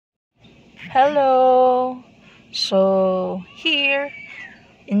Hello! So here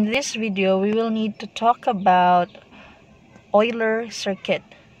in this video we will need to talk about Euler circuit.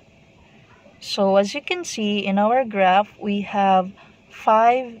 So as you can see in our graph, we have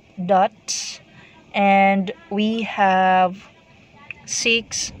 5 dots and we have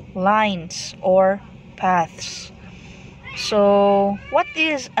 6 lines or paths. So what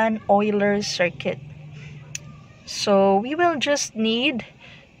is an Euler circuit? So we will just need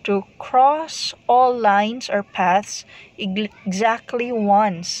to cross all lines or paths exactly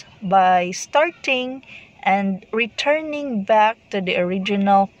once by starting and returning back to the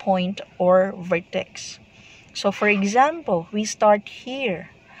original point or vertex. So for example, we start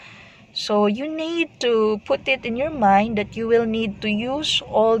here. So you need to put it in your mind that you will need to use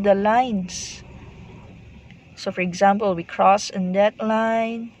all the lines. So for example, we cross in that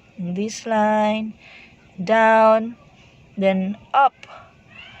line, in this line, down, then up.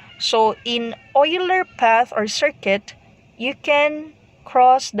 So in Euler path or circuit, you can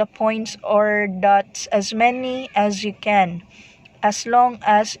cross the points or dots as many as you can, as long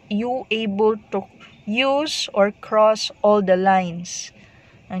as you able to use or cross all the lines.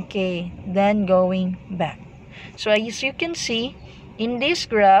 Okay, then going back. So as you can see, in this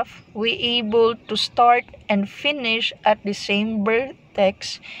graph, we able to start and finish at the same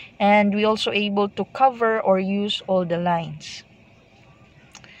vertex, and we also able to cover or use all the lines.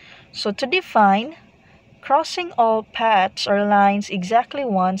 So to define, crossing all paths or lines exactly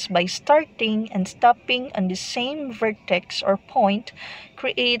once by starting and stopping on the same vertex or point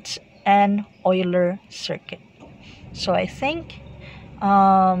creates an Euler circuit. So I think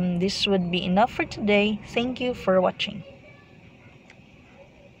this would be enough for today. Thank you for watching.